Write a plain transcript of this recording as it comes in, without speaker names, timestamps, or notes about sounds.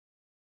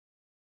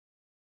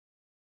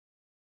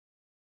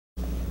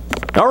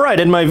Alright,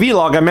 in my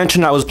vlog, I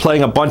mentioned I was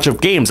playing a bunch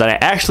of games, and I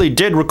actually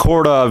did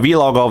record a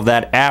vlog of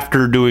that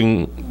after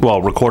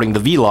recording the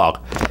vlog.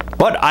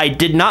 But I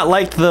did not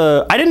like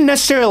I didn't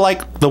necessarily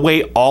like the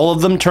way all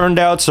of them turned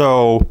out,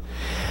 so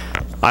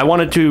I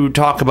wanted to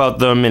talk about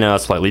them in a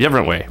slightly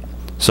different way.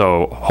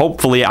 So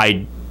hopefully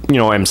I,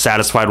 am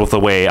satisfied with the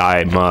way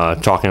I'm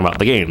talking about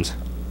the games.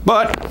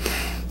 But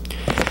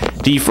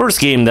the first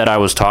game that I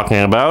was talking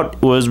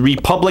about was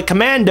Republic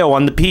Commando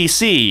on the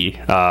PC.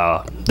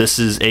 This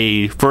is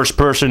a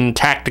first-person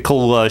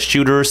tactical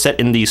shooter set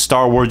in the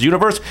Star Wars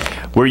universe,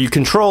 where you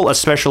control a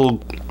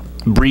special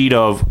breed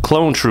of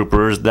clone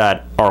troopers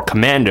that are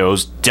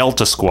commandos,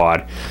 Delta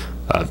Squad,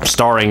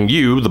 starring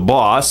you, the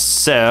boss,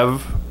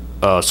 Sev,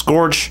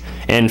 Scorch,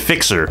 and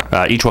Fixer,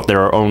 each with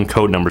their own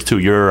code numbers too.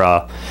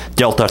 You're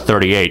Delta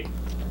 38.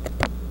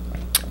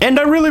 And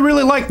I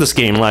really like this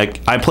game. Like,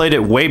 I played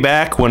it way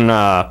back when,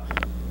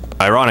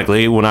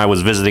 ironically, when I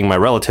was visiting my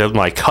relative.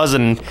 My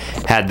cousin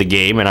had the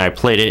game, and I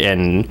played it,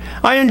 and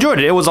I enjoyed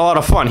it. It was a lot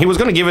of fun. He was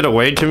going to give it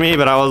away to me,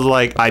 but I was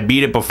like, I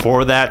beat it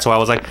before that, so I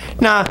was like,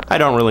 nah, I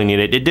don't really need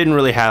it. It didn't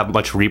really have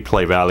much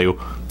replay value.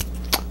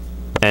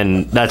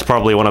 And that's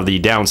probably one of the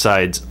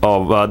downsides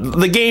of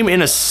the game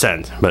in a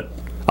sense, but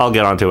I'll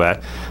get onto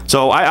that.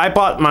 So I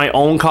bought my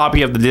own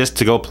copy of the disc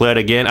to go play it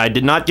again. I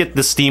did not get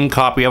the Steam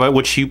copy of it,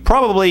 which you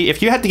probably,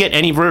 if you had to get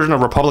any version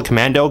of Republic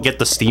Commando, get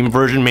the Steam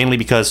version, mainly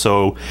because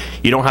so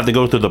you don't have to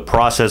go through the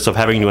process of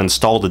having to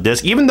install the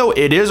disc, even though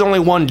it is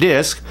only one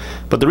disc.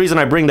 But the reason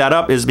I bring that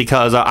up is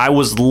because I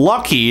was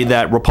lucky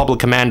that Republic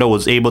Commando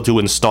was able to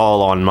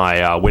install on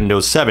my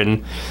Windows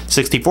 7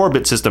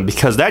 64-bit system,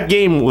 because that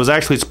game was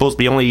actually supposed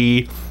to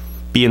only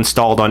be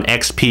installed on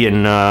XP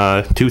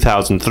in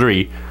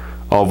 2003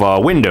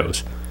 of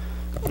Windows.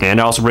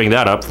 And I also bring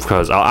that up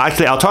because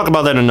I'll talk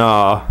about that in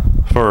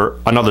for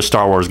another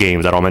Star Wars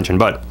game that I'll mention.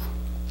 But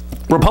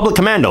Republic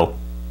Commando,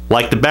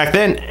 liked it back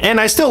then,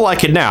 and I still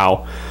like it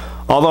now.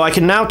 Although I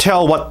can now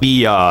tell what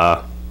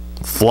the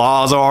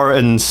flaws are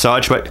and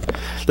such. But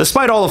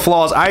despite all the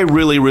flaws, I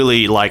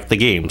really like the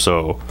game.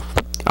 So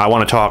I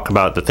want to talk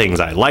about the things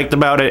I liked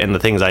about it and the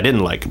things I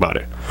didn't like about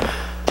it.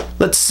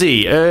 Let's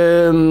see.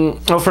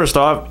 Well, first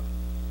off,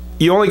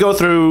 you only go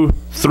through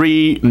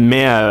three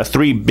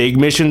big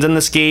missions in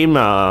this game.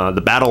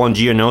 The battle on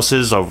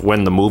Geonosis of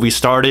when the movie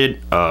started.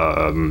 There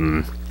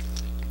I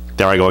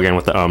go again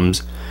with the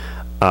ums.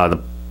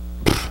 The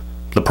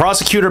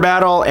prosecutor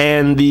battle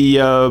and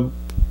the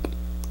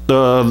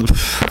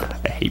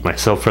I hate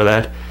myself for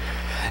that.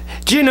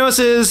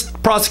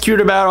 Geonosis,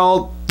 prosecutor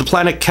battle, the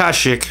planet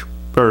Kashyyyk,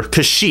 or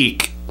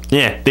Kashyyyk.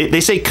 Yeah,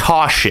 they say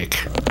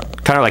Kashyyyk.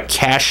 Kind of like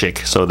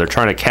Kashyyyk, so they're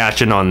trying to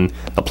cash in on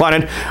the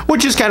planet,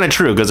 which is kind of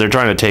true because they're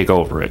trying to take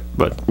over it.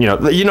 But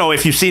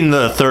if you've seen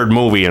the third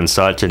movie and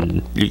such,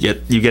 and you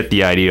get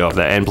the idea of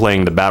that, and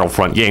playing the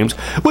Battlefront games,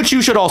 which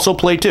you should also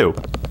play too.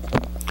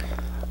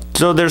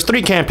 So there's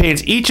 3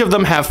 campaigns. Each of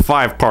them have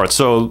 5 parts.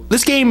 So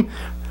this game,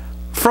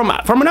 from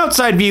an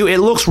outside view, it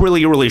looks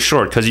really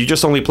short because you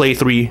just only play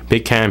 3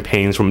 big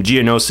campaigns from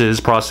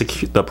Geonosis,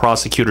 the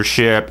prosecutor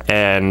ship,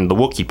 and the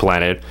Wookiee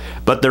planet.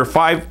 But they're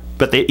 5.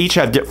 But they each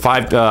have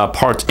 5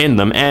 parts in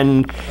them,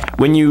 and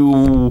when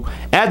you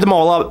add them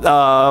all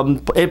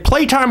up,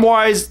 playtime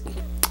wise,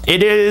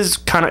 it is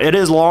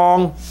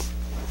long,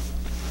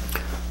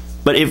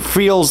 but it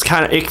feels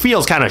kind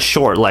of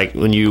short. Like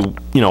when you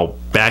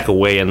back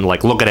away and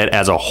like look at it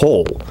as a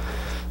whole.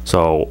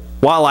 So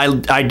while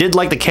I did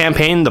like the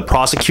campaign, the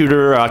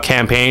prosecutor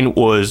campaign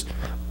is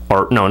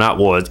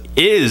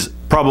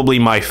probably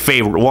my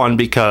favorite one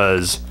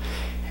because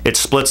it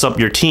splits up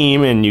your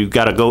team and you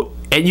gotta go.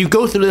 And you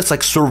go through this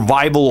like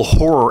survival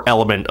horror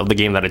element of the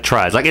game that it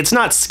tries. Like, it's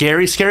not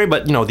scary,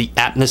 but the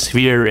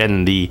atmosphere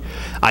and the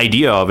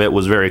idea of it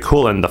was very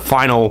cool. And the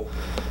final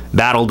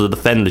battle to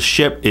defend the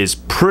ship is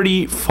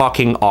pretty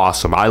fucking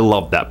awesome. I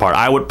love that part.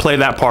 I would play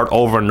that part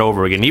over and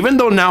over again, even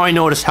though now I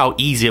notice how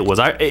easy it was.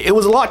 It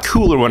was a lot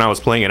cooler when I was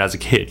playing it as a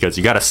kid because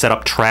you got to set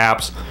up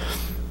traps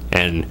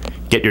and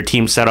get your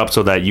team set up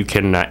so that you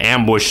can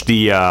ambush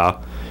the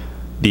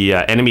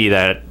enemy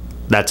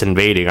that's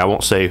invading. I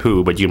won't say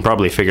who, but you can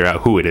probably figure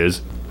out who it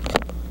is.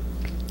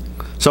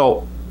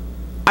 So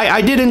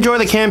I did enjoy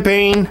the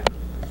campaign,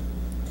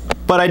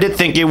 but I did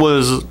think it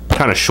was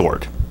kind of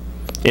short,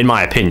 in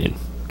my opinion.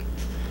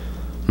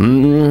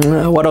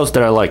 What else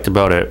did I like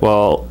about it?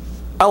 Well,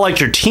 I liked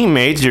your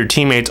teammates. Your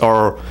teammates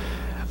are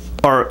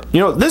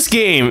this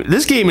game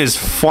is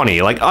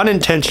funny, like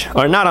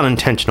unintentional or not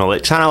unintentional.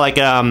 It's kind of like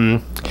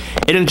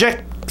it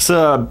injects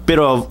a bit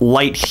of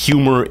light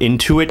humor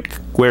into it,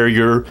 where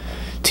your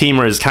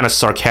teamer is kind of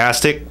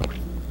sarcastic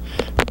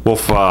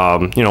with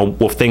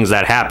with things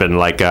that happen,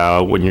 like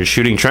when you're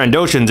shooting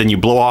Trandoshans and you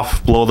blow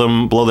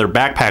their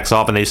backpacks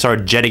off and they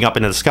start jetting up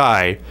into the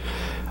sky.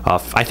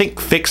 I think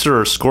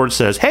Fixer or Scorch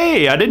says,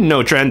 "Hey, I didn't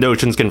know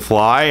Trandoshans can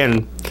fly,"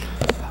 and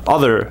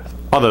other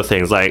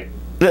things like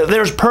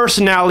there's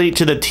personality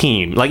to the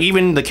team, like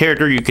even the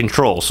character you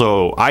control.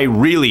 So I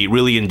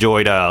really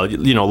enjoyed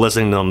you know,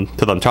 listening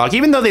to them talk,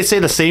 even though they say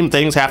the same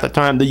things half the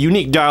time. The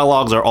unique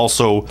dialogues are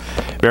also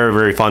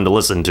very fun to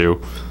listen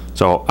to.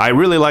 So I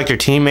really liked your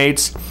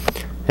teammates.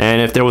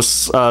 And if there was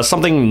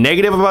something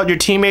negative about your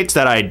teammates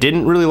that I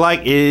didn't really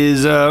like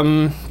is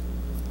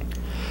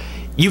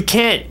you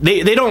can't,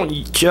 they don't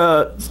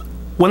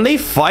when they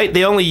fight,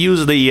 they only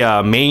use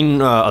the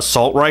main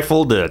assault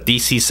rifle, the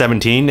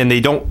DC-17, and they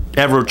don't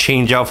ever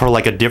change out for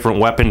like a different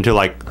weapon to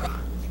like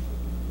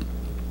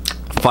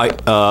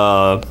fight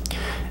the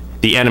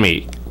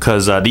enemy.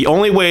 Because the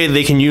only way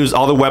they can use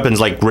all the weapons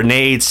like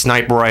grenades,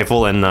 sniper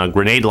rifle, and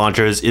grenade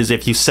launchers is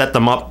if you set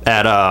them up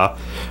at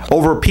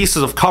over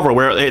pieces of cover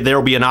where there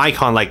will be an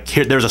icon like,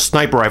 here, there's a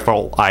sniper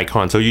rifle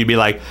icon. So you'd be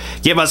like,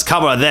 give us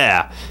cover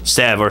there,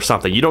 Sev, or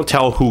something. You don't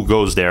tell who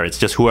goes there. It's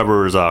just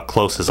whoever's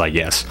closest, I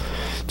guess,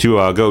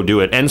 to go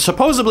do it. And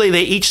supposedly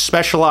they each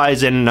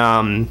specialize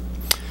in...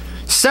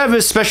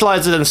 Sev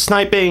specializes in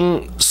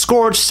sniping,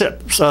 Scourge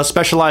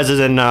specializes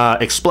in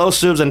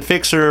explosives, and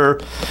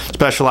Fixer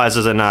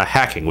specializes in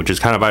hacking, which is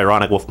kind of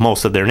ironic with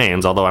most of their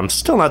names, although I'm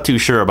still not too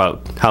sure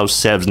about how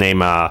Sev's name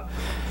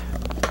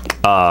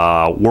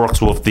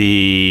works with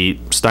the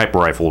sniper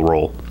rifle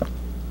role.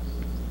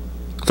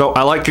 So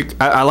I like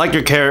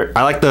your character.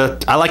 I like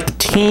the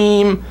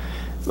team,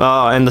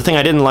 and the thing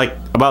I didn't like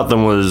about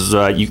them was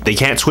they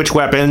can't switch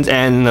weapons,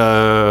 and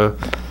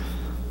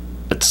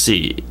let's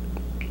see.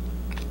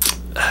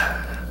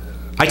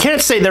 I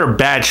can't say they're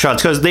bad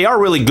shots because they are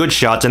really good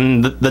shots,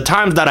 and the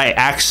times that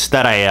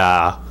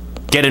I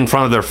get in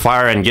front of their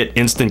fire and get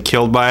instant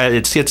killed by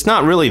it, it's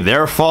not really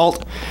their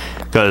fault,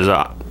 because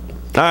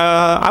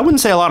I wouldn't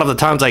say a lot of the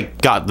times I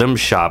got them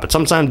shot, but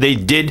sometimes they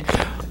did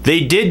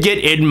get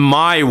in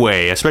my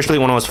way, especially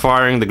when I was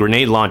firing the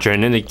grenade launcher,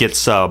 and then it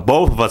gets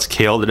both of us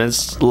killed, and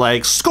it's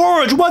like,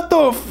 Scourge, what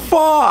the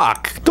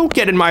fuck? Don't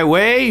get in my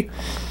way,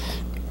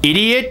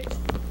 idiot.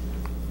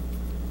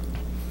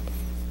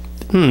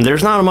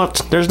 There's not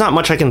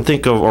much I can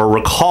think of or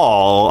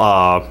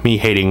recall me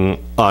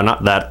hating,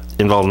 not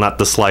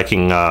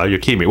disliking your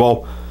teammate.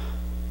 Well,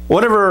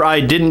 whatever I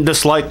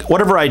disliked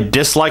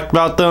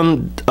about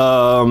them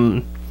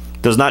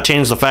does not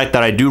change the fact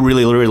that I do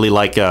really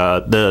like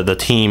the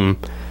team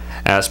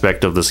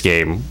aspect of this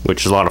game,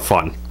 which is a lot of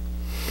fun.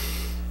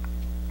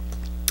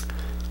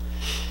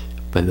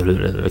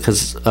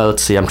 Because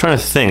let's see, I'm trying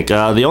to think.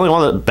 The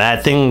only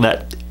bad thing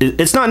that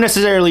it's not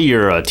necessarily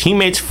your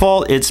teammates'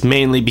 fault. It's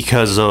mainly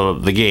because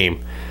of the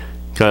game.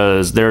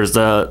 Because there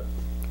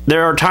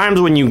are times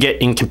when you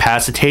get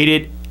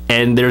incapacitated,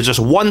 and there's just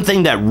one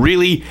thing that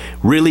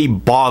really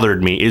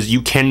bothered me is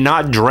you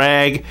cannot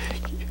drag,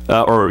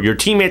 or your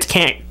teammates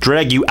can't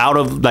drag you out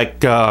of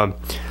like the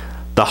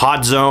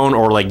hot zone,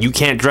 or like you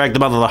can't drag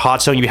them out of the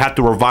hot zone. You have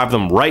to revive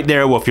them right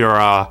there with your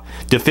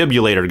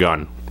defibrillator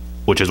gun,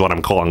 which is what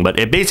I'm calling, but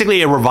it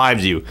basically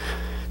revives you.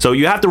 So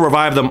you have to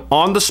revive them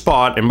on the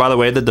spot. And by the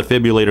way, the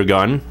defibrillator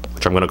gun,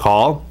 which I'm gonna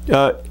call,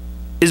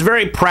 is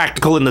very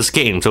practical in this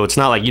game. So it's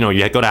not like, you know,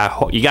 you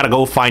gotta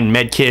go find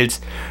med kits,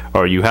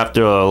 or you have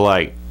to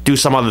like do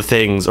some other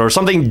things, or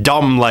something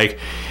dumb like,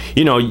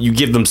 you know, you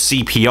give them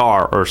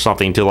CPR or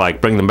something to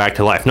like bring them back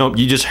to life. Nope,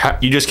 you just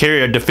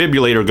carry a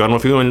defibrillator gun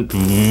with you, and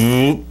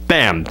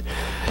bam,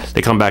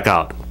 they come back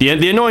out.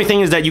 The annoying thing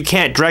is that you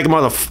can't drag them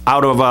out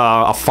of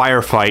a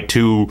firefight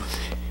to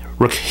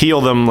heal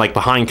them like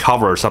behind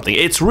cover or something.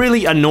 It's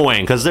really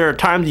annoying because there are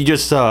times you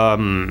just there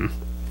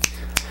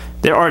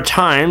are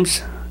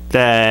times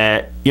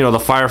that, you know, the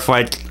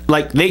firefight,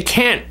 like they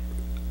can't,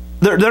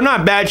 they're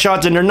not bad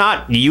shots and they're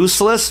not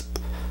useless,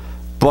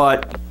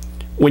 but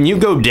when you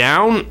go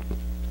down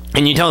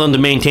and you tell them to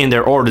maintain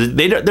their order,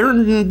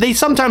 they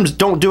sometimes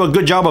don't do a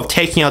good job of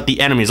taking out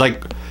the enemies.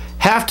 Like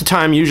half the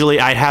time,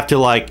 usually I'd have to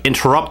like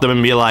interrupt them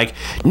and be like,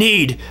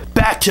 need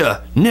back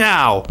to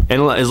now,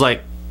 and it's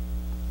like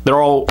they're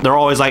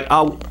always like,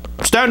 oh,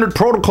 standard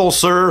protocol,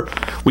 sir.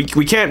 We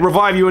can't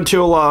revive you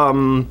until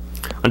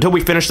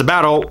we finish the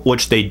battle,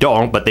 which they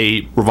don't, but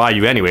they revive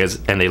you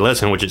anyways, and they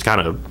listen, which is kind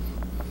of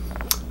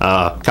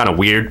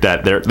weird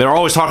that they're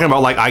always talking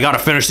about like, I gotta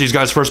finish these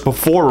guys first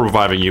before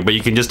reviving you, but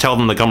you can just tell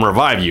them to come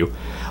revive you.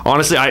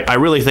 Honestly, I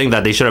really think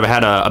that they should have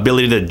had a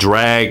ability to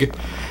drag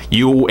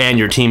you and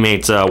your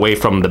teammates away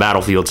from the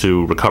battlefield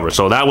to recover.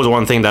 So that was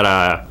one thing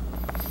that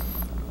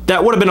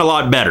would have been a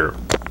lot better.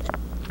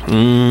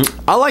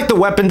 I like the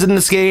weapons in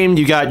this game.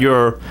 You got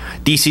your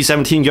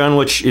DC-17 gun,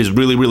 which is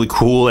really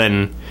cool,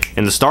 and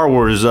in the Star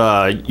Wars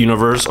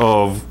universe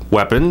of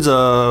weapons,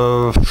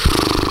 I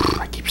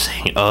keep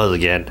saying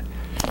again.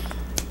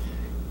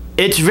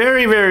 It's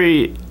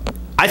very,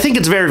 I think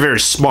it's very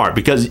smart,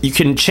 because you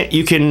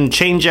can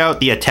change out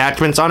the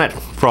attachments on it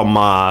from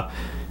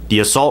the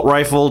assault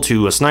rifle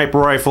to a sniper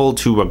rifle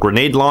to a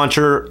grenade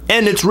launcher,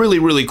 and it's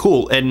really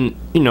cool. And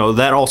you know,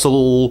 that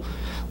also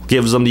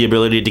gives them the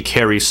ability to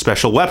carry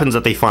special weapons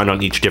that they find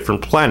on each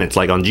different planets.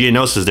 Like on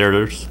Geonosis,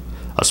 there's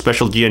a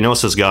special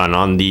Geonosis gun.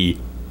 On the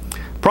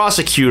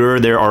Prosecutor,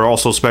 there are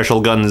also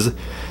special guns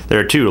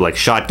there too, like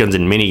shotguns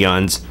and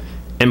miniguns.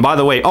 And by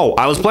the way, oh,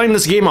 I was playing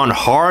this game on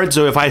hard,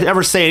 so if I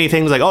ever say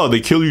anything like, oh, they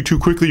kill you too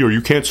quickly or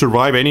you can't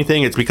survive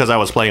anything, it's because I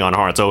was playing on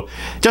hard. So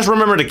just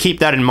remember to keep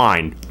that in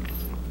mind.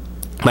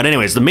 But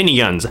anyways, the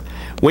miniguns.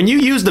 When you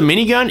use the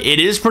minigun, it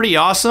is pretty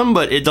awesome,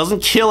 but it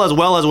doesn't kill as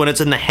well as when it's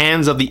in the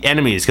hands of the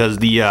enemies, because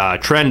the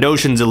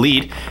Trandoshan's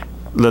elite,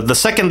 the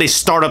second they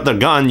start up the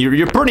gun,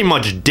 you're pretty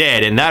much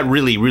dead, and that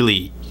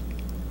really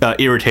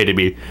irritated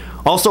me.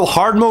 Also,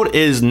 hard mode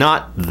is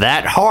not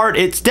that hard.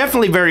 It's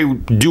definitely very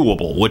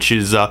doable, which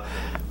is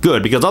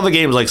good, because other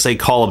games like, say,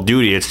 Call of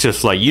Duty, it's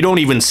just like, you don't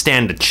even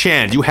stand a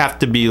chance. You have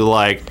to be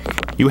like,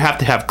 you have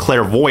to have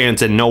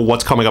clairvoyance and know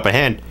what's coming up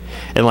ahead,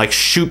 and like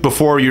shoot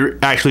before you're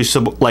actually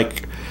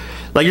like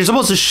you're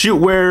supposed to shoot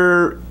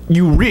where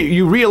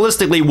you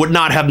realistically would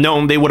not have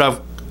known they would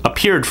have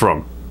appeared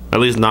from. At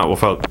least not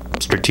without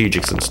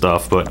strategics and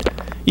stuff, but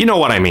you know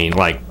what I mean.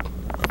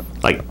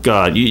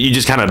 You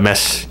just kind of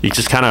mess. You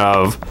just kind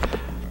of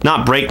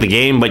not break the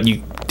game, but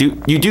you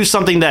do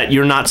something that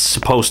you're not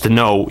supposed to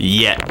know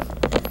yet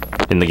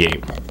in the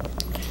game.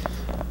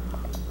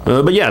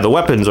 But yeah, the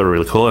weapons are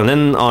really cool. And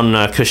then on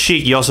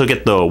Kashyyyk, you also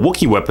get the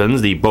Wookiee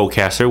weapons, the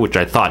bowcaster, which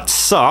I thought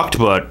sucked,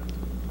 but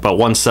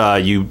once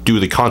you do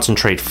the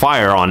concentrate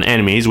fire on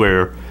enemies,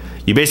 where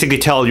you basically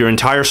tell your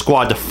entire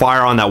squad to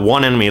fire on that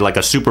one enemy like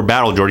a super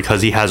battle droid,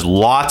 because he has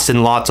lots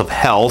and lots of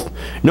health,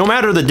 no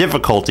matter the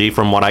difficulty,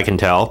 from what I can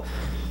tell.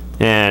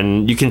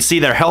 And you can see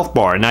their health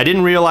bar. And I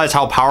didn't realize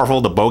how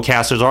powerful the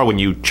bowcasters are when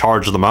you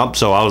charge them up,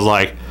 so I was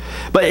like...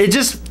 But it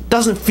just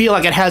doesn't feel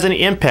like it has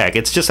any impact.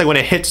 It's just like when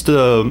it hits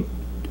the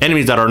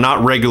enemies that are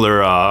not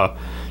regular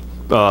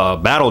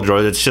battle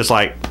droids, it's just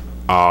like,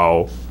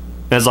 oh.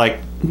 And it's like,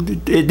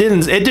 it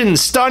didn't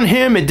stun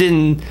him, it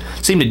didn't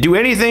seem to do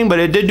anything, but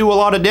it did do a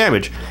lot of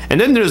damage.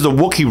 And then there's the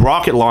Wookiee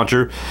rocket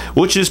launcher,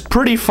 which is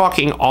pretty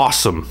fucking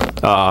awesome.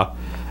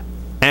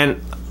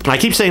 And I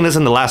keep saying this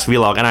in the last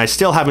vlog, and I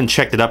still haven't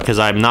checked it up because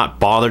I'm not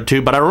bothered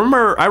to, but I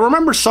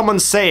remember someone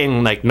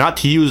saying like not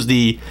to use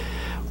the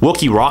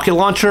Wookiee rocket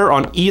launcher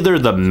on either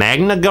the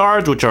Magna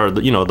Guards, which are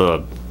the, you know,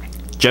 the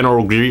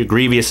General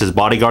Grievous's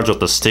bodyguards with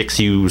the sticks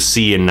you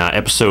see in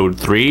episode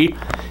 3,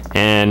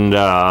 and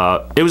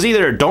it was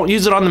either don't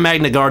use it on the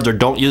Magna Guards or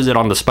don't use it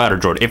on the Spider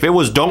Droid. If it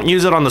was don't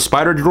use it on the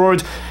Spider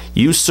Droids,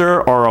 you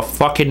sir are a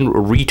fucking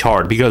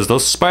retard, because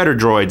those Spider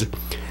Droids,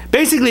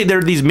 basically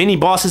they're these mini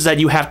bosses that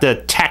you have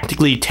to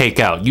tactically take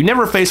out. You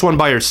never face one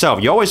by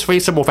yourself. You always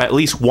face them with at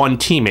least one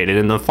teammate, and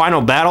in the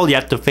final battle you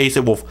have to face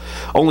it with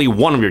only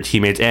one of your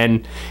teammates,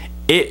 and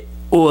it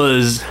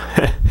was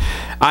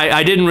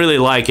I didn't really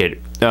like it.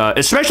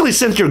 Especially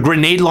since your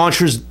grenade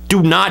launchers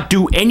do not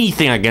do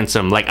anything against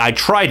them. Like, I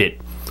tried it.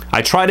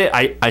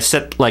 I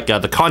set like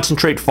the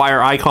concentrate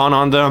fire icon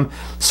on them,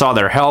 saw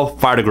their health,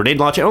 fired a grenade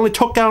launcher. It only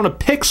took down a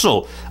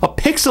pixel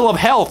of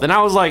health, and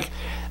I was like,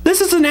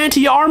 this is an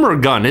anti-armor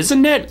gun,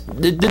 isn't it?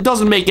 It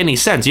doesn't make any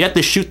sense. You have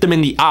to shoot them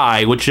in the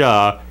eye, which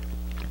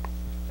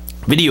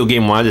video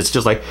game wise, it's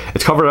just like,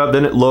 it's covered up,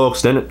 then it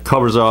looks, then it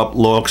covers up,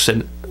 looks,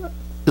 and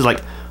it's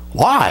like,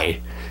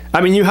 why? I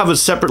mean, you have a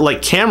separate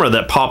like camera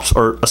that pops,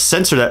 or a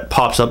sensor that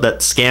pops up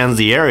that scans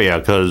the area,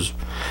 because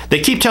they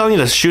keep telling you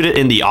to shoot it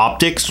in the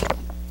optics,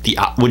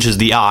 which is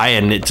the eye,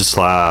 and it just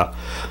at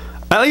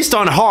least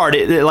on hard,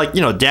 it like, you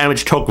know,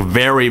 damage took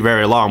very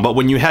long. But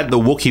when you had the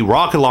Wookiee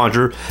rocket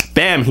launcher,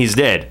 bam, he's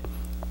dead.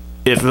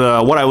 If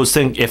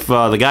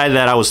the guy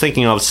that I was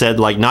thinking of said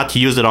like not to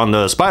use it on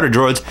the Spider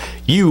Droids,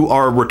 you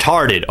are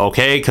retarded,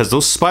 okay? Because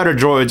those Spider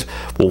Droids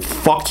will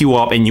fuck you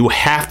up, and you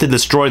have to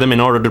destroy them in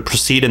order to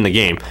proceed in the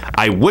game.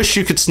 I wish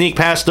you could sneak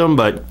past them,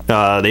 but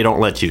they don't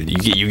let you.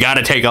 You got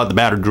to take out the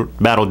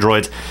battle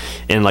droids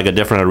in like a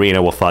different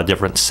arena with a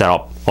different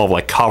setup of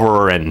like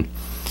cover and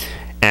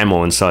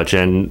ammo and such.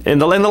 And in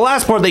the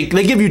last part, they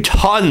give you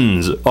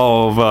tons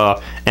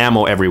of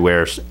ammo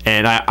everywhere,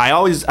 and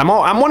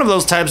I'm one of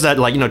those types that,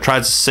 like, you know,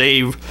 tries to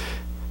save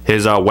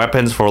his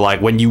weapons for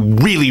like when you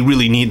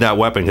really need that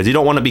weapon, because you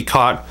don't want to be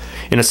caught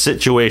in a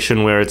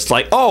situation where it's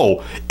like,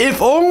 oh,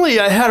 if only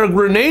I had a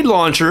grenade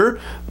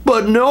launcher,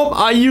 but nope,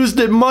 I used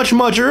it much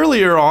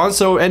earlier on,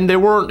 so, and there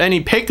weren't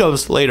any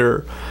pickups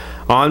later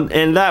on,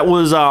 and that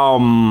was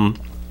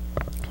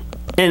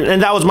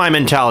And that was my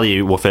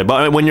mentality with it.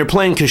 But when you're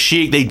playing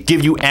Kashyyyk, they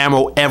give you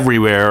ammo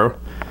everywhere.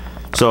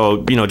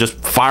 So, you know, just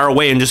fire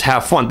away and just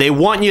have fun. They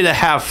want you to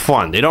have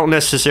fun. They don't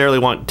necessarily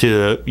want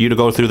you to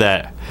go through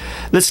that.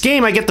 This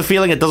game, I get the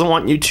feeling it doesn't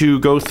want you to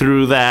go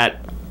through that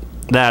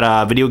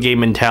video game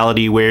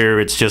mentality where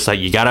it's just like,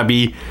 you gotta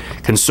be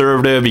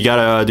conservative, you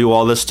gotta do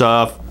all this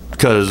stuff.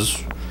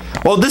 Because,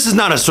 well, this is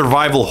not a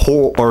survival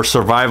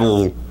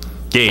survival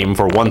game,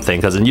 for one thing.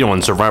 Because, you know,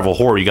 in survival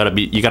horror, you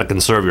gotta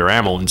conserve your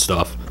ammo and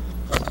stuff.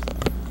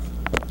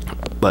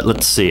 But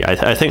let's see,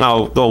 I think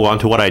I'll go on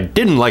to what I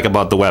didn't like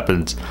about the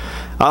weapons.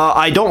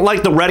 I don't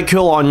like the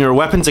reticule on your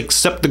weapons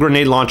except the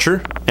grenade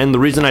launcher, and the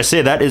reason I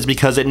say that is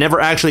because it never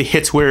actually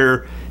hits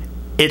where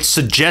it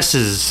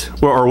suggests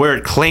or where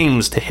it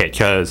claims to hit.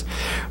 Because,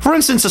 for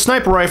instance, a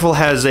sniper rifle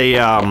has a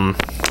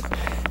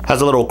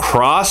little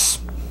cross,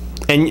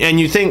 and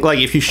you think like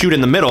if you shoot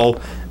in the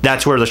middle,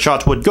 that's where the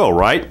shots would go,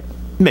 right?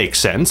 makes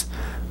sense.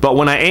 But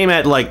when I aim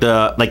at like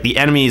the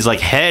enemy's like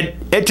head,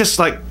 it just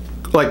like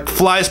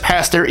flies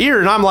past their ear,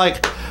 and I'm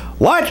like,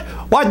 what?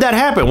 Why'd that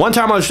happen? One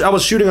time I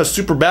was shooting a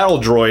super battle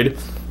droid,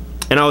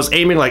 and I was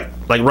aiming like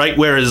right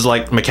where his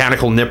like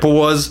mechanical nipple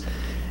was.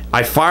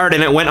 I fired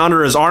and it went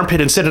under his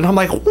armpit instead, and I'm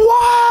like,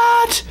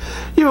 what?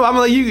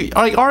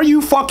 Are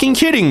you fucking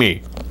kidding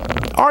me?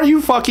 Are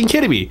you fucking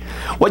kidding me?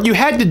 What you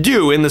had to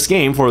do in this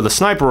game for the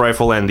sniper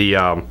rifle and the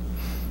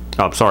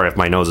oh, sorry if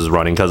my nose is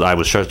running because I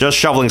was just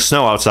shoveling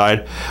snow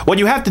outside. What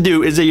you have to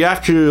do is that you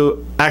have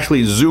to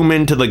actually zoom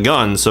into the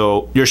gun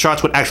so your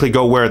shots would actually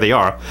go where they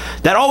are.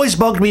 That always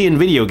bugged me in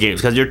video games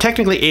because you're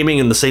technically aiming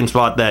in the same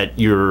spot that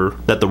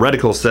the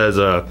reticle says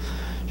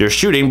you're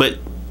shooting, but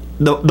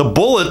the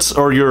bullets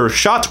or your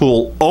shots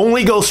will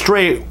only go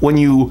straight when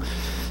you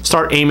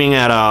start aiming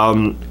at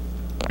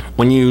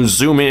when you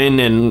zoom in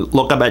and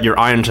look up at your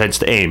iron sights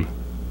to aim.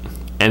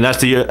 And that's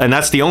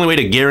the only way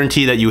to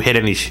guarantee that you hit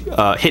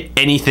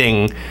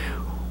anything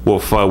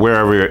with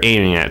wherever you're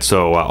aiming at.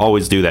 So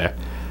always do that.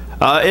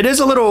 It is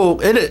a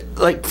little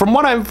like from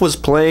what I was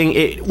playing,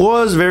 it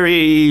was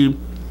very,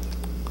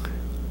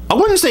 I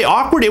wouldn't say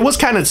awkward. It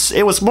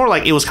was more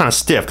like it was kind of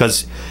stiff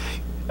because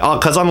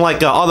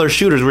unlike other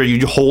shooters where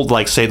you hold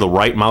like say the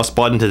right mouse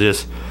button to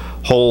just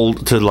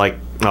hold to like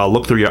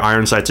look through your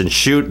iron sights and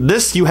shoot.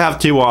 This you have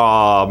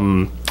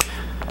to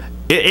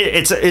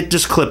it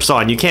just clips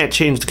on. You can't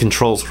change the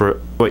controls for.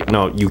 Wait,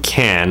 no, you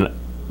can,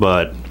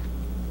 but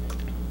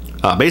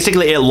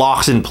basically it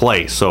locks in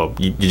place. So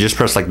you just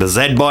press like the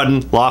Z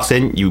button, locks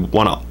in. You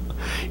wanna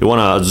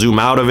zoom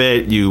out of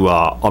it. You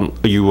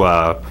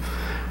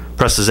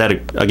press the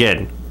Z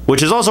again,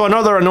 which is also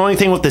another annoying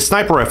thing with the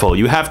sniper rifle.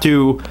 You have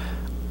to.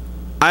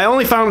 I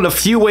only found a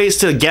few ways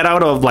to get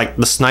out of like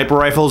the sniper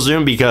rifle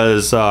zoom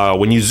because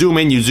when you zoom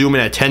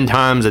in at 10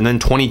 times and then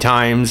 20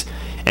 times.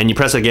 And you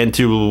press again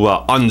to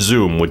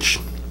unzoom, which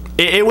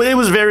it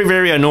was very,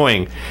 very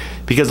annoying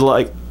because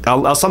like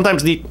I'll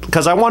sometimes need,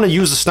 because I want to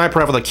use the sniper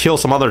rifle to kill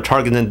some other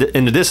target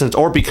in the distance,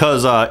 or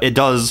because it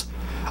does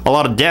a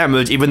lot of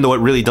damage even though it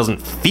really doesn't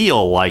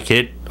feel like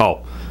it.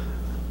 Oh,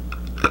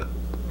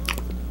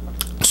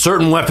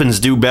 certain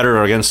weapons do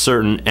better against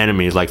certain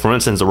enemies. Like for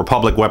instance, the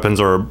Republic weapons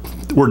were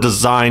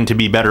designed to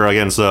be better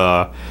against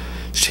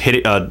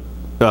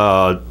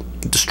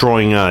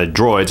destroying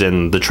droids,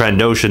 and the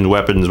Trandoshan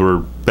weapons were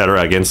better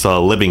against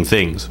living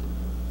things.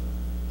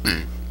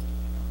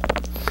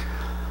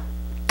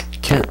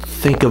 Can't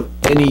think of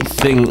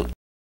anything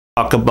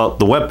talk about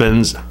the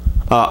weapons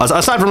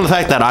aside from the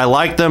fact that I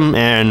like them,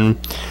 and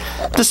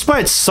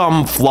despite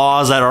some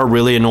flaws that are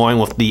really annoying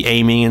with the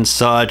aiming and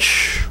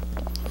such,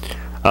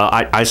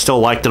 I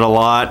still liked it a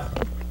lot.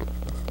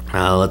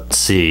 Let's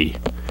see.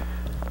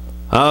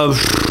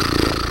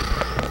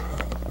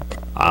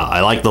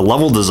 I like the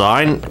level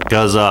design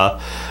because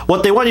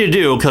what they want you to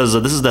do, because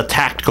this is the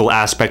tactical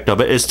aspect of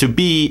it, is to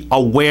be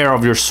aware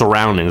of your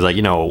surroundings. Like,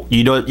 you know,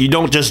 you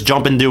don't just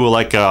jump into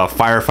like a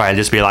firefight and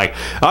just be like,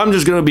 I'm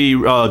just gonna be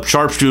a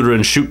sharpshooter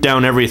and shoot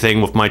down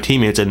everything with my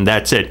teammates and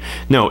that's it.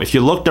 No, if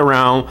you looked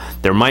around,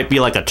 there might be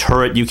like a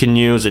turret you can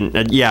use,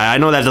 and yeah, I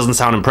know that doesn't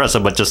sound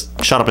impressive, but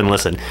just shut up and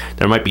listen.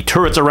 There might be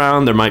turrets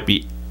around. There might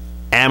be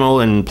ammo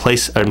in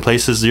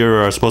places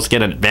you're supposed to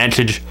get an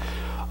advantage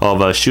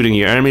of shooting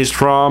your enemies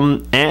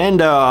from. And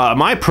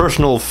my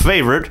personal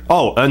favorite,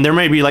 oh, and there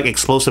may be like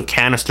explosive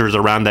canisters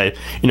around that,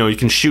 you know, you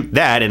can shoot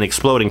that and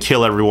explode and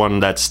kill everyone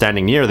that's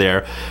standing near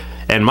there.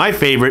 And my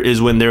favorite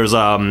is when there's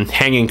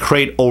hanging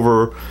crate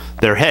over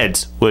their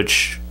heads,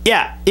 which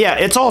yeah,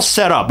 it's all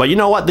set up, but you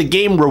know what, the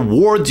game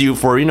rewards you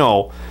for, you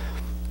know,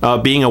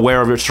 being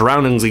aware of your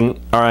surroundings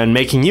and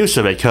making use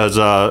of it, because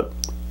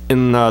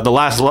in the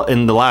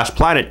last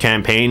Planet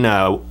campaign,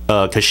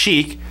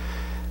 Kashyyyk,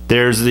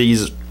 there's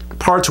these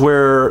parts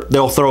where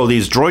they'll throw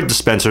these droid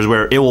dispensers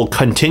where it will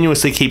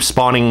continuously keep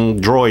spawning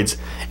droids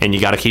and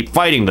you got to keep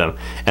fighting them,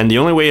 and the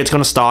only way it's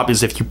going to stop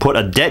is if you put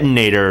a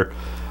detonator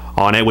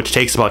on it, which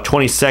takes about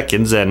 20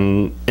 seconds,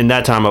 and in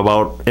that time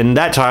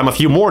a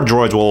few more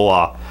droids will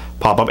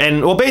pop up,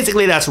 and well,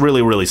 basically that's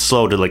really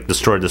slow to like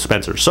destroy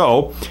dispensers.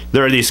 So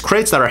there are these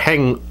crates that are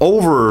hanging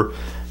over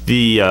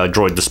the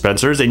droid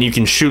dispensers, and you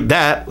can shoot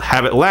that,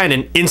 have it land,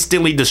 and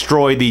instantly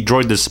destroy the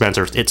droid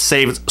dispensers. It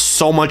saves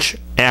so much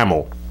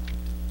ammo,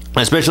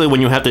 especially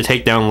when you have to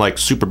take down like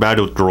super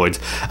battle droids.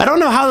 I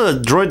don't know how the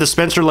droid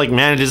dispenser like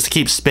manages to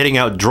keep spitting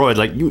out droids.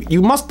 Like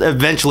you must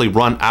eventually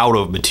run out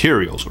of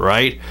materials,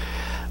 right?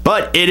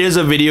 But it is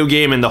a video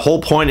game, and the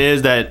whole point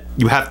is that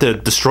you have to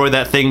destroy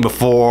that thing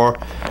before,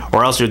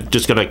 or else you're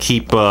just gonna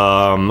keep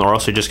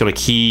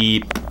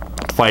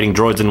fighting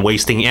droids and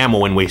wasting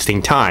ammo and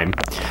wasting time.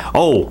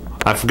 Oh,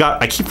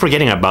 I keep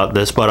forgetting about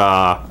this, but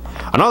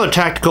another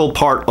tactical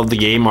part of the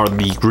game are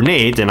the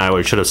grenades, and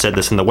I should have said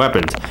this in the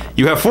weapons.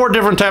 You have 4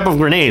 different types of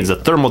grenades: the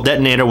thermal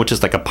detonator, which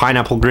is like a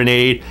pineapple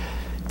grenade;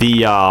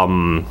 the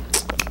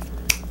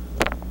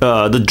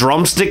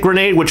drumstick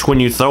grenade, which when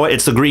you throw it,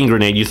 it's the green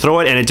grenade. You throw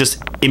it and it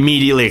just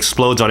immediately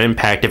explodes on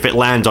impact if it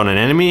lands on an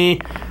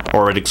enemy,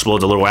 or it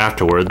explodes a little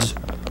afterwards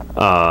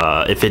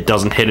if it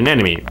doesn't hit an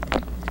enemy.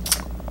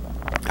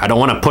 I don't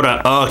want to put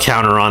a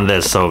counter on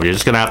this, so you're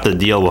just gonna have to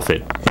deal with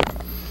it.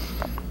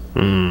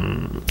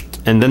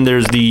 And then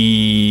there's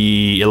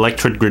the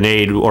electric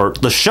grenade, or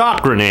the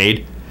shock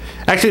grenade.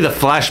 Actually, the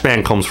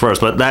flashbang comes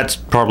first, but that's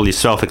probably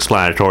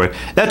self-explanatory.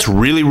 That's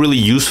really, really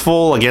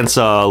useful against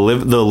the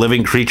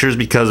living creatures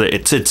because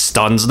it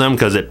stuns them,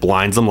 because it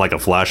blinds them like a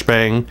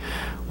flashbang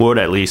would,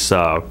 at least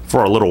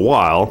for a little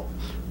while.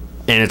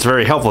 And it's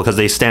very helpful because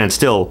they stand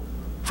still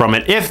from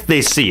it if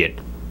they see it.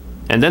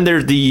 And then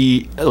there's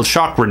the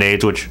shock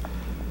grenades, which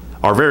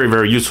are very,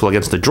 very useful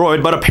against the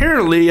droid, but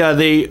apparently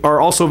they are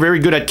also very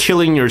good at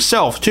killing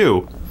yourself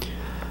too.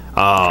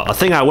 A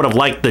thing I would have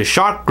liked the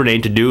shock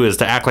grenade to do is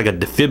to act like a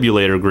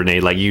defibrillator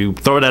grenade. Like, you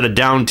throw it at a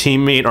down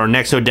teammate or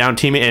next to a down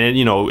teammate, and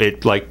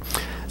it like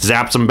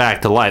zaps them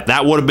back to life.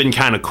 That would have been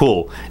kind of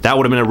cool. That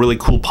would have been a really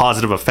cool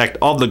positive effect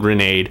of the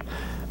grenade.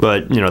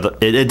 But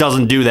it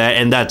doesn't do that,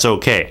 and that's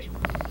okay.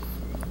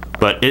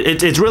 But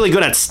it's really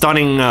good at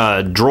stunning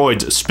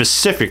droids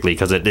specifically,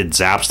 because it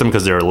zaps them,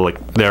 because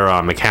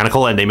they're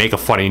mechanical, and they make a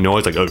funny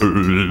noise like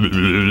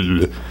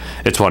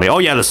it's funny. Oh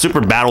yeah, the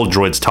super battle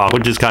droids talk,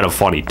 which is kind of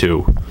funny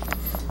too.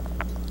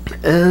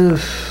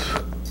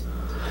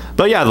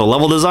 But yeah, the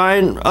level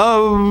design,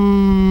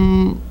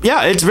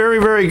 yeah, it's very,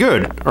 very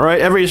good. All right,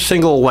 every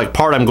single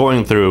part I'm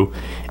going through,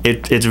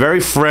 it's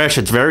very fresh,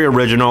 it's very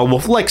original,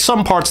 with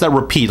some parts that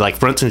repeat. Like,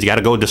 for instance, you got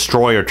to go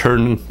destroy or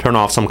turn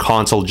off some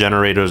console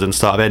generators and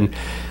stuff, and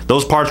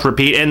those parts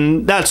repeat,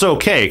 and that's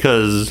okay,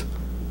 because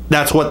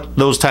that's what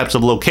those types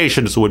of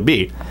locations would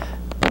be.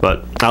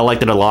 But I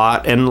liked it a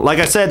lot, and like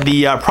I said,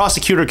 the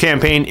prosecutor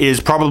campaign is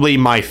probably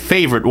my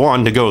favorite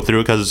one to go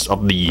through because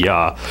of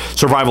the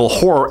survival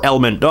horror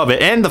element of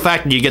it, and the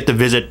fact that you get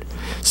to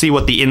see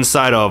what the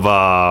inside of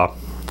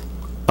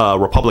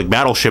Republic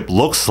battleship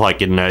looks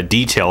like in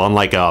detail,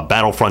 unlike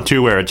Battlefront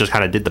 2, where it just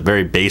kind of did the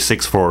very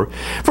basics for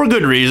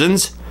good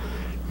reasons.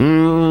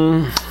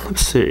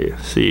 Let's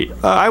see.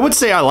 I would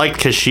say I liked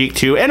Kashyyyk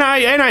too, and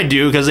I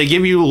do, because they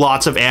give you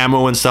lots of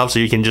ammo and stuff, so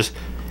you can just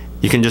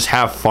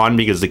have fun,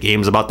 because the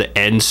game's about to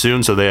end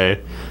soon. So they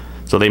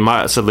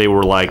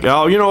were like,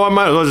 oh, I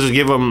might as well just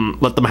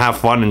let them have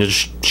fun and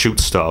just shoot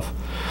stuff.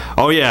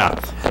 Oh yeah,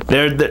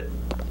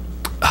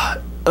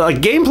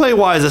 gameplay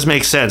wise, this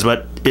makes sense,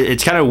 but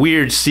it's kind of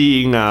weird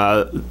seeing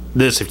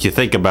this, if you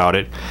think about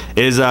it.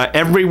 Is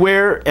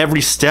everywhere, every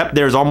step,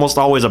 there's almost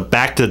always a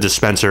Bacta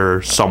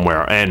dispenser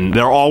somewhere, and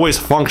they're always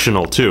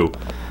functional too.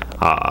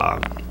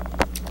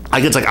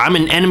 It's like I'm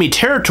in enemy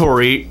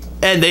territory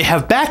and they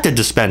have Bacta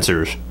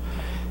dispensers,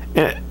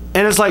 and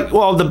it's like,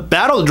 well, the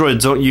battle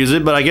droids don't use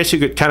it, but I guess you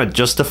could kind of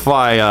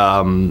justify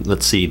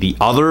let's see, the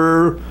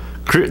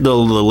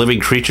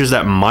living creatures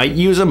that might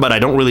use them, but I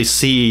don't really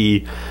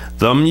see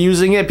them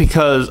using it,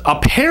 because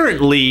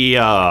apparently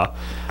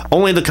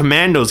only the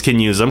commandos can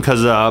use them,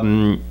 because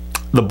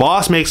the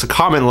boss makes a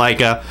comment like,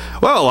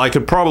 well, I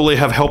could probably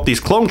have helped these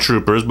clone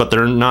troopers, but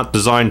they're not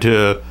designed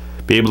to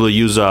be able to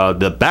use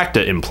the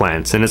Bacta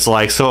implants. And it's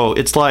like, so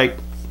it's like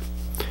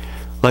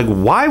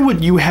why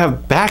would you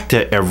have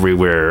Bacta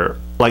everywhere,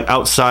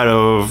 outside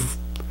of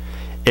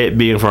it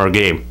being for a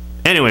game?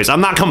 Anyways, I'm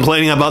not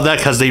complaining about that,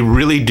 because they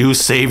really do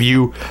save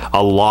you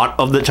a lot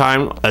of the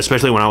time,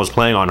 especially when I was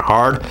playing on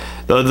hard.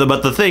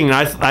 But the thing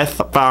I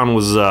found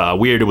was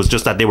weird, it was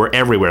just that they were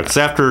everywhere. Because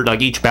after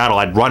each battle,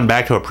 I'd run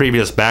back to a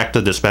previous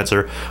Bacta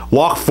dispenser,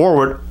 walk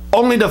forward,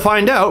 only to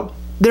find out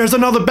there's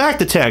another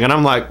Bacta tag, and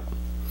I'm like,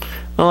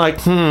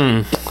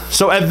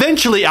 So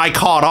eventually I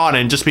caught on,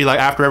 and just be like,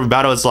 after every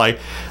battle, it's like,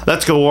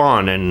 let's go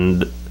on,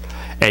 and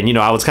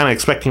I was kind of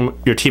expecting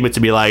your teammates to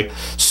be like,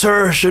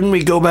 sir, shouldn't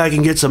we go back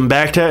and get some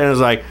Bacta? And it was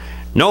like,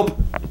 nope,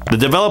 the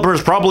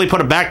developers probably put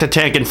a Bacta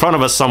tank in front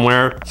of us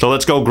somewhere, so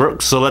let's go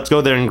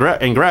there and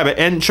grab it.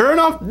 And sure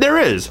enough, there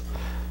is.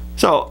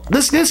 So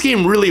this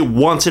game really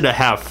wants you to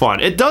have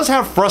fun. It does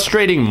have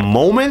frustrating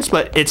moments,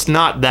 but it's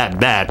not that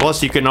bad.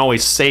 Plus, you can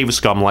always save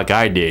scum like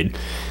I did.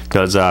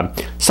 Because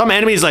some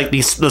enemies, like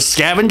the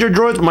scavenger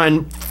droids,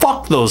 man,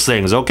 fuck those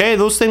things, okay?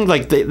 Those things,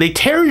 they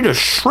tear you to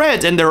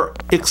shreds, and they're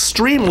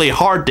extremely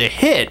hard to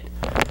hit.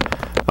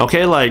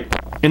 Okay,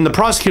 in the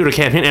prosecutor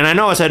campaign, and I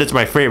know I said it's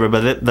my favorite,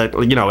 but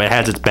it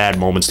has its bad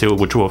moments too,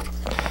 which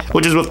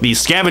is with the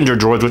scavenger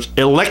droids, which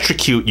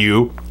electrocute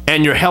you,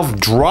 and your health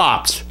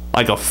drops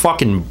like a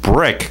fucking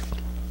brick,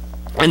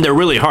 and they're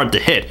really hard to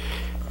hit.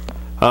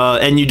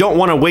 And you don't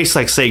want to waste,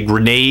 say,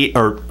 grenade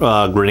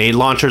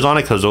launchers on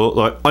it, because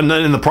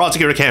in the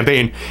prosecutor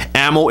campaign,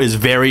 ammo is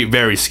very,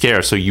 very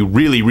scarce. So you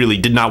really, really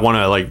did not want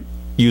to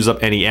use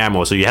up any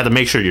ammo. So you had to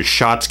make sure your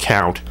shots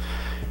count.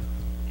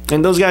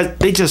 And those guys,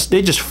 they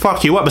just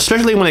fuck you up,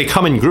 especially when they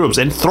come in groups.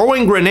 And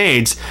throwing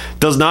grenades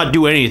does not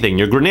do anything.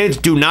 Your grenades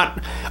do not.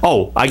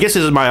 Oh, I guess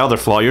this is my other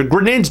flaw. Your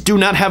grenades do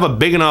not have a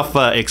big enough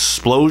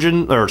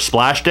explosion or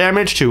splash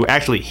damage to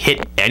actually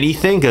hit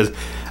anything, because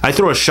I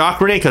threw a shock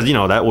grenade, because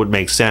that would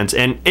make sense,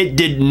 and it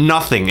did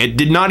nothing. It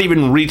did not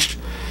even reach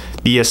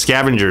the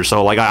scavenger.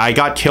 So I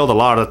got killed a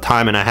lot of the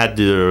time, and I had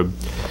to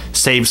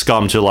save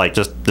scum to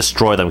just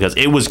destroy them, because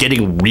it was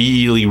getting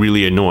really,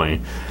 really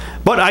annoying.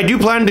 But I do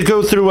plan to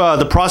go through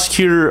the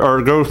prosecutor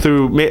or go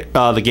through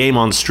the game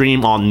on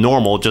stream on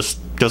normal just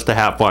to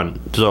have fun.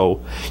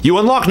 So you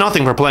unlock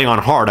nothing for playing on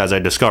hard, as I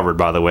discovered,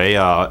 by the way.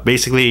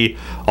 Basically,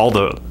 all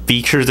the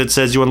features it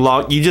says you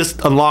unlock, you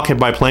just unlock it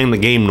by playing the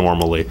game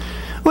normally,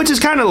 which is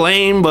kind of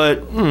lame,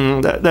 but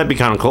that'd be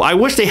kind of cool. I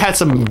wish they had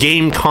some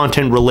game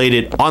content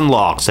related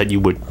unlocks that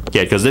you would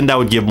get, because then that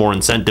would give more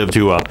incentive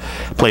to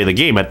play the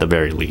game at the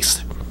very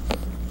least.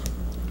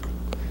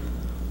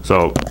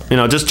 So, you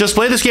know, just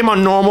play this game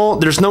on normal.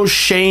 There's no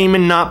shame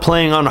in not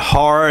playing on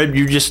hard.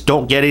 You just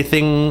don't get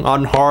anything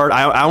on hard.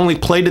 I only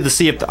played it to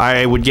see if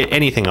I would get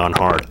anything on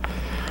hard.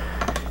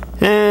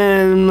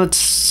 And let's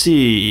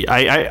see.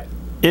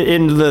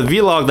 In the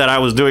vlog that I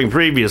was doing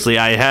previously,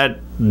 I had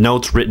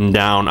notes written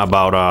down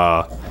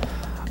about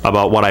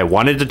what I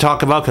wanted to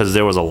talk about, because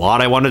there was a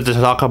lot I wanted to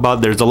talk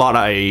about. There's a lot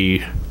I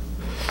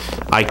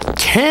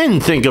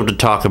can think of to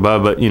talk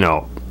about, but you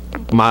know,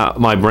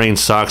 my brain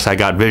sucks. I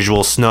got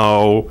visual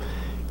snow,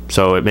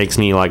 so it makes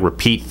me like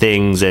repeat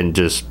things and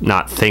just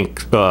not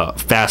think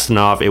fast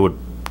enough.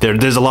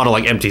 There's a lot of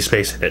like empty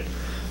space in it.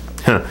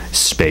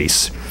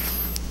 Space.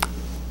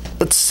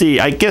 Let's see.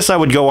 I guess I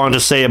would go on to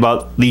say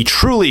about the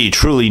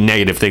truly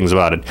negative things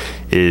about it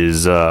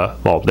is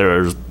well,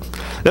 there's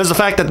the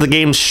fact that the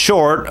game's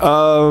short.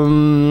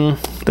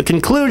 The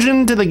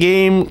conclusion to the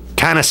game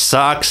kind of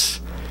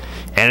sucks.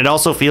 And it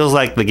also feels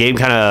like the game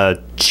kind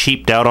of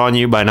cheaped out on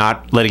you by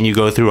not letting you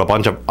go through a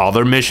bunch of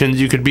other missions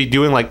you could be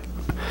doing, like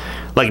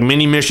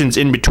mini missions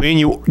in between.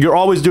 You're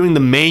always doing the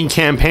main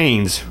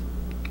campaigns.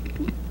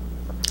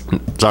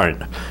 Sorry,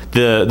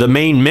 the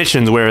main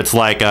missions where it's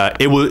like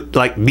it was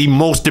like the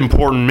most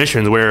important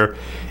missions where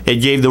it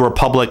gave the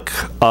Republic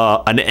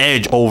an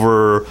edge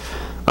over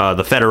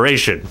the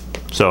Federation.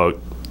 So,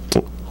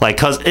 like,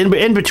 cause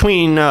in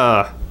between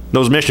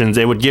those missions,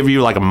 they would give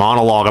you like a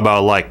monologue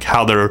about like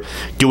how they're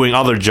doing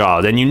other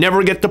jobs, and you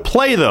never get to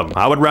play them.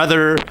 I would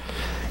rather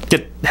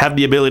have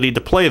the ability to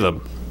play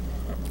them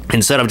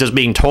instead of just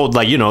being told,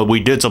 like, you know,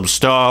 we did some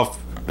stuff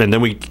and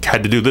then we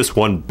had to do this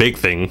one big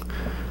thing,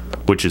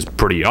 which is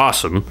pretty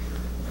awesome.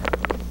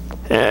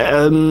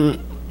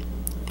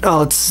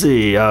 Let's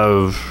see.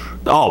 No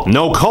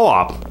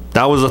co-op.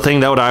 That was the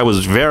thing that I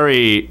was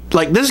very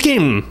like. This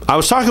game, I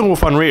was talking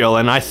with Unreal,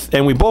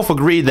 and we both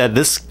agreed that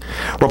this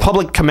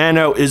Republic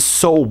Commando is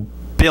so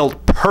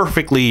built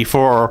perfectly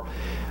for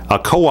a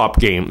co-op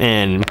game,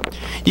 and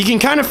you can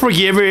kind of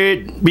forgive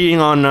it being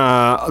on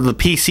the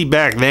PC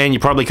back then. You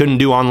probably couldn't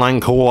do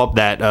online co-op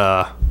that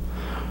a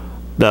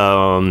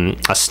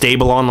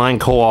stable online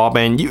co-op,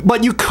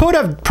 but you could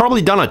have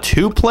probably done a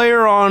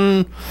 2-player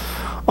on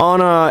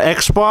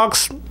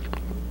Xbox.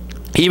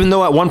 Even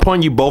though at one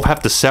point you both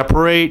have to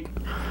separate,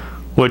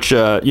 which,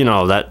 you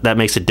know, that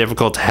makes it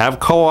difficult to have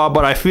co-op,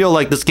 but I feel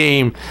like this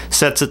game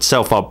sets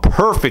itself up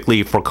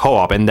perfectly for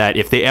co-op, and that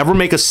if they ever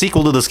make a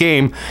sequel to this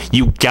game,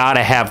 you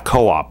gotta have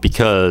co-op,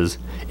 because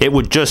it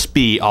would just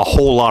be a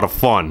whole lot of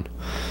fun.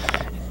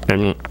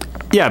 And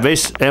yeah,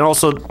 and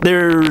also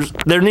there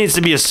needs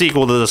to be a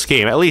sequel to this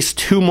game, at least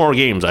 2 more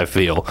games, I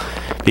feel,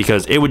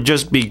 because it would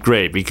just be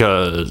great.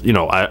 Because, you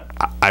know,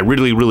 I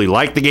really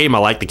like the game. I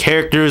like the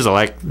characters. I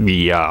like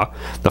the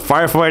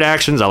firefight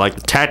actions. I like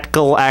the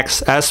tactical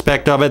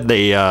aspect of it.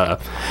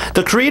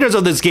 The creators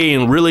of this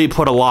game really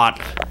put a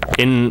lot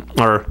in,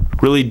 or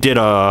really did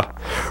a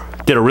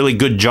really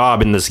good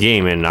job in this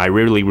game, and I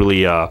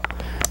really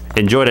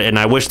enjoyed it. And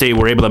I wish they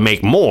were able to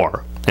make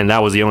more, and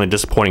that was the only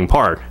disappointing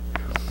part.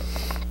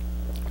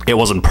 It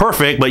wasn't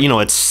perfect, but, you know,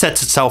 it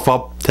sets itself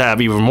up to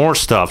have even more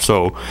stuff.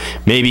 So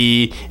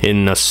maybe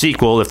in a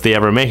sequel, if they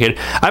ever make it.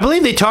 I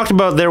believe they talked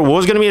about there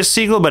was going to be a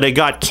sequel, but it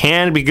got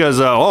canned because,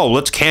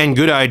 let's can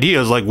good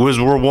ideas like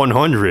Wizard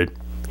 100.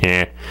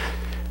 Yeah.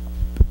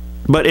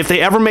 But if they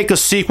ever make a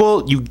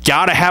sequel, you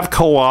gotta have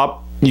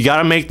co-op. You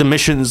gotta make the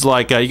missions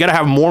like, you gotta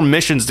have more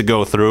missions to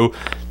go through.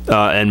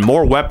 And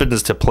more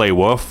weapons to play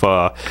with.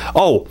 Going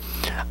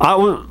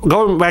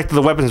back to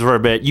the weapons for a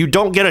bit, you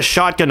don't get a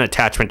shotgun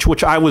attachment,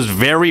 which I was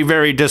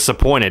very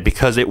disappointed,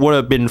 because it would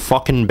have been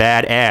fucking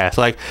badass.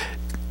 Like,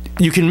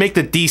 you can make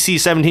the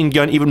DC-17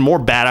 gun even more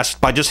badass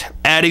by just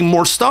adding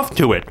more stuff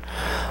to it.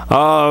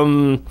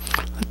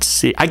 Let's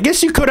see. I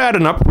guess you could add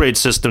an upgrade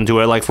system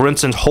to it, like, for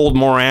instance, hold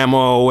more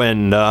ammo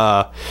and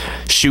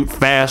shoot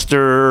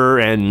faster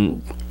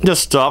and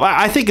just stuff.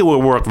 I think it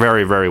would work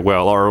very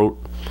well.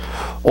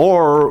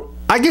 Or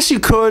I guess you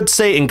could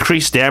say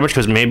increase damage,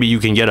 because maybe you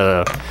can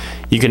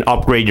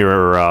upgrade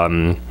your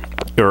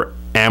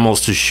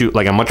ammos to shoot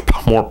like a much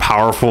more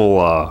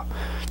powerful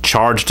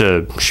charge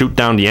to shoot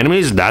down the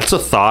enemies. That's a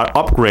thought.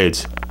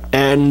 Upgrades.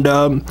 And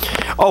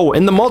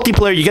in the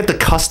multiplayer, you get to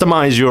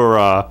customize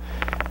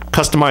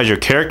your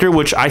character,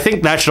 which I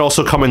think that should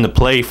also come into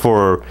play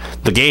for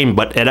the game,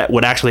 but it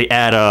would actually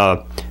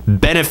add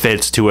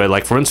benefits to it.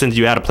 Like, for instance,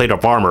 you add a plate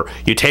of armor,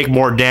 you take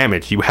more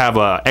damage, you have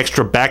a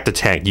extra back to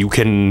tank, you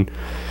can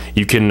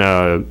You can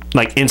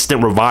like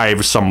instant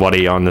revive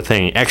somebody on the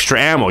thing. Extra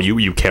ammo.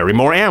 You carry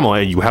more ammo.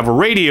 You have a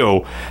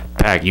radio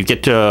pack. You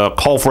get to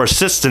call for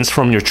assistance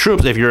from your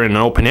troops if you're in an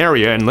open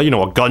area, and a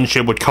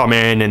gunship would come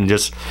in and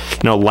just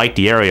light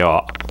the area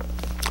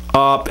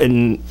up,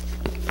 and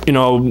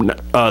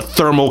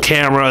thermal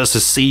cameras to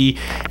see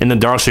in the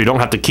dark, so you don't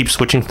have to keep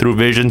switching through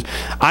visions.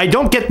 I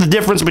don't get the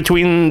difference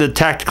between the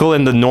tactical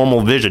and the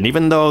normal vision,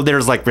 even though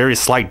there's like very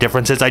slight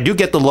differences. I do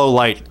get the low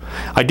light.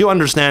 I do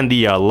understand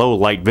the low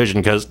light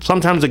vision, because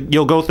sometimes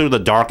you'll go through the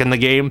dark in the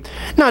game.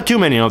 Not too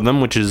many of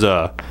them, which is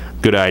a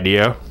good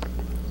idea.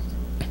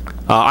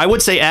 I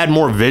would say add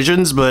more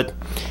visions, but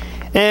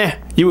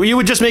you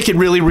would just make it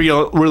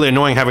really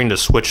annoying having to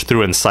switch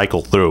through and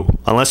cycle through.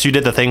 Unless you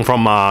did the thing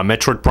from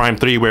Metroid Prime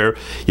 3 where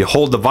you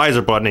hold the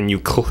visor button and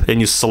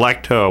you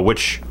select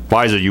which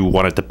visor you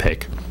wanted to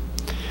pick.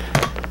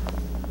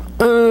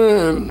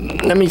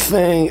 Let me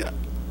think.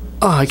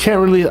 I can't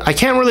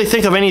really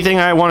think of anything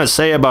I want to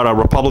say about a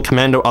Republic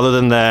Commando other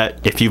than that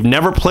if you've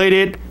never played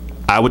it,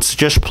 I would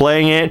suggest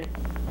playing it.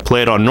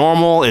 Play it on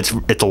normal. It's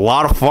a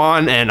lot of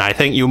fun, and I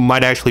think you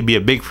might actually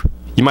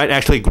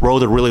grow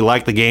to really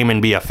like the game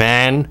and be a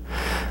fan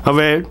of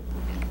it.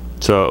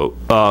 So,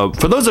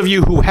 for those of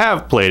you who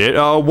have played it,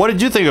 what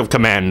did you think of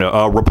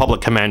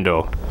Republic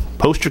Commando?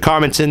 Post your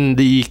comments in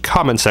the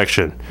comment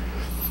section.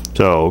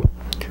 So,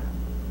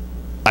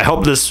 I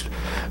hope this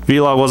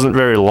vlog wasn't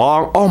very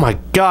long. Oh my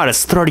god,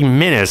 it's 30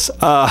 minutes.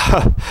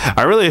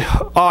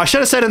 I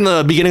should have said in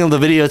the beginning of the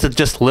video to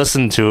just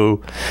listen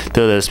to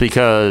this,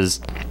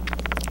 because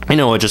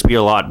it'd just be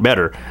a lot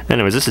better.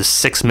 Anyways, this is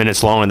 6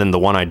 minutes longer than the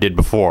one I did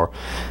before.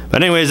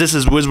 But anyways, this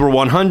is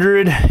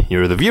Wizbor100.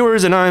 You're the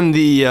viewers, and I'm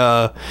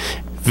the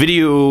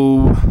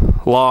video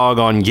log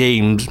on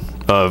games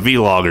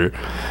vlogger.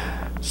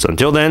 So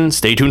until then,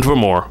 stay tuned for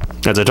more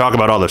as I talk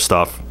about other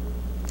stuff.